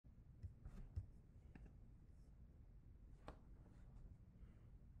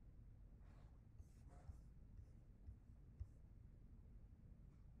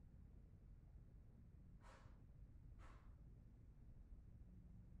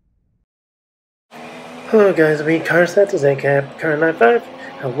Hello guys, me Carsat is ACAP Car95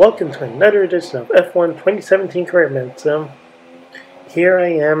 and welcome to another edition of F1 2017 Career Minutes. Here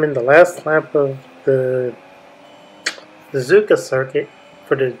I am in the last lap of the Suzuka circuit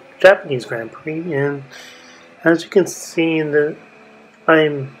for the Japanese Grand Prix, and as you can see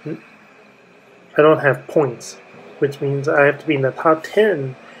I don't have points, which means I have to be in the top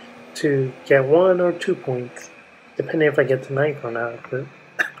 10 to get 1 or 2 points, depending if I get to 9th or not. But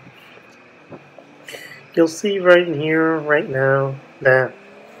you'll see right here, right now, that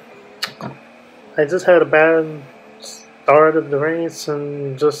I just had a bad start of the race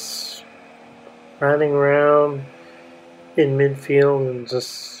and just riding around in midfield and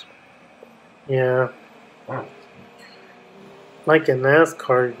just, yeah. Like in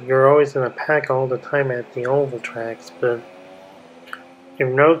NASCAR, you're always in a pack all the time at the oval tracks, but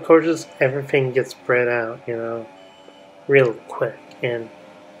in road courses, everything gets spread out, real quick, and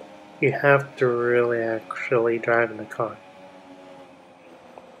you have to really actually drive in the car.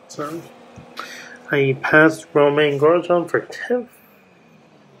 So, I passed Romain Grosjean for 10th.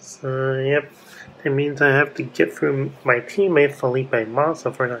 So, yep, that means I have to get through my teammate Felipe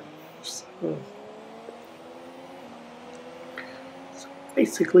Massa for 9th. So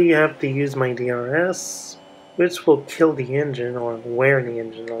basically, you have to use my DRS, which will kill the engine or wear the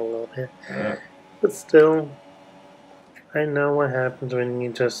engine a little bit. But still, I know what happens when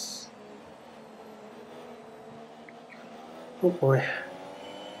you just... Oh boy.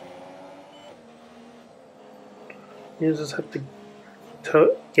 You just have to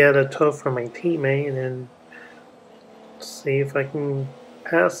get a tow from my teammate and see if I can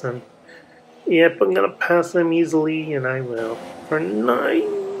pass him. Yep, I'm gonna pass him easily, and I will. For 9.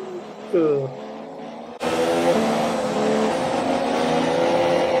 Ugh.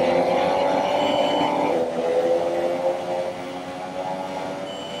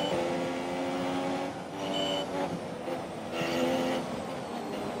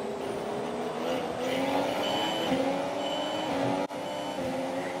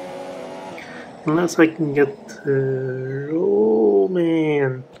 Unless I can get to... Oh,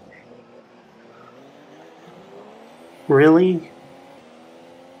 man. Really?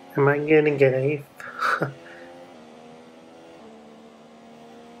 Am I gonna get 8th?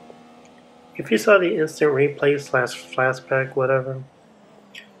 If you saw the instant replay / flashback, whatever,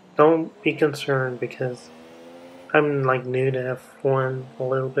 don't be concerned because I'm like new to F1 a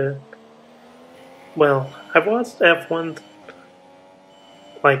little bit. Well, I've watched F1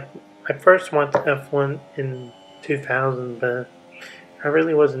 like... I first watched F1 in 2000, but I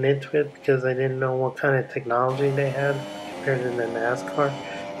really wasn't into it because I didn't know what kind of technology they had compared to the NASCAR.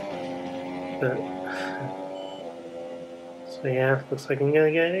 But, so yeah, looks like I'm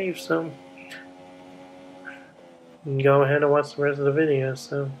gonna get 8th, so you can go ahead and watch the rest of the video.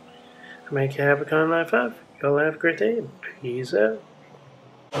 So, I'm ACAP Car95. Y'all have a great day. Peace out.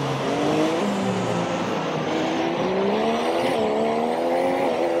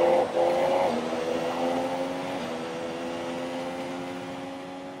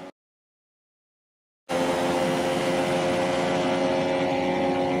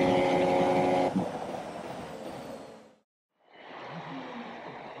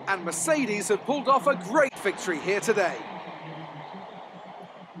 And Mercedes have pulled off a great victory here today.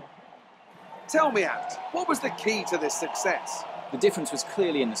 Tell me, Ant, what was the key to this success? The difference was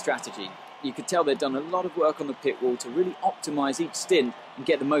clearly in the strategy. You could tell they'd done a lot of work on the pit wall to really optimise each stint and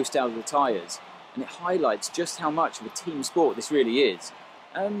get the most out of the tyres. And it highlights just how much of a team sport this really is.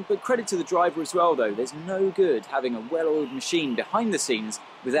 But credit to the driver as well, though. There's no good having a well-oiled machine behind the scenes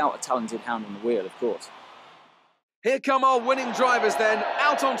without a talented hand on the wheel, of course. Here come our winning drivers then,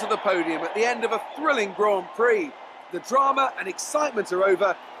 out onto the podium at the end of a thrilling Grand Prix. The drama and excitement are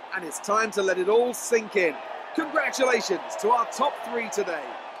over, and it's time to let it all sink in. Congratulations to our top 3 today.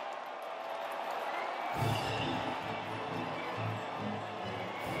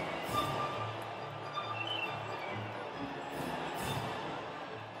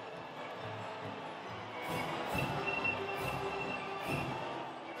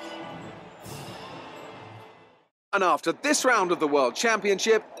 And after this round of the World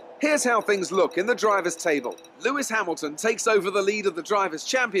Championship, here's how things look in the drivers' table. Lewis Hamilton takes over the lead of the Drivers'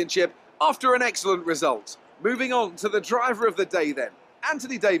 Championship after an excellent result. Moving on to the driver of the day then.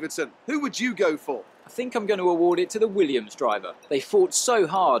 Anthony Davidson, who would you go for? I think I'm going to award it to the Williams driver. They fought so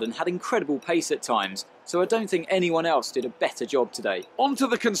hard and had incredible pace at times, so I don't think anyone else did a better job today. On to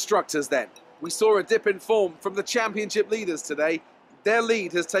the constructors then. We saw a dip in form from the championship leaders today. Their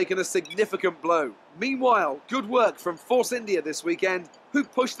lead has taken a significant blow. Meanwhile, good work from Force India this weekend, who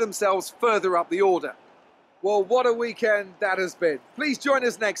pushed themselves further up the order. Well, what a weekend that has been. Please join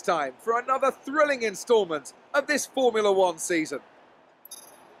us next time for another thrilling instalment of this Formula One season.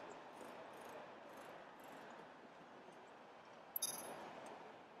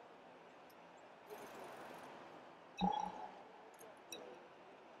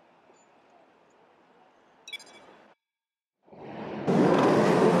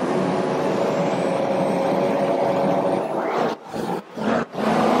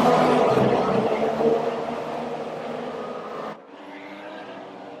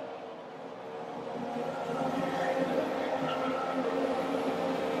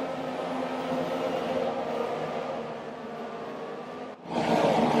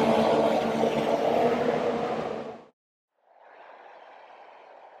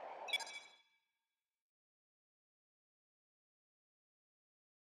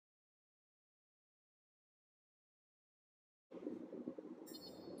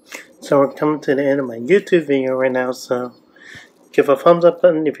 So we're coming to the end of my YouTube video right now, so give a thumbs up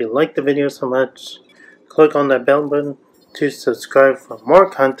button if you like the video so much. Click on that bell button to subscribe for more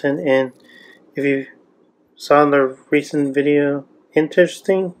content, and if you saw the recent video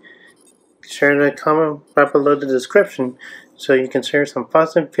interesting, share the comment right below the description so you can share some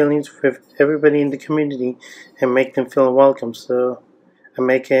positive feelings with everybody in the community and make them feel welcome. So I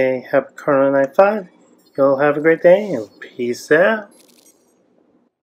make a happy Corona Night 5. You'll have a great day and peace out.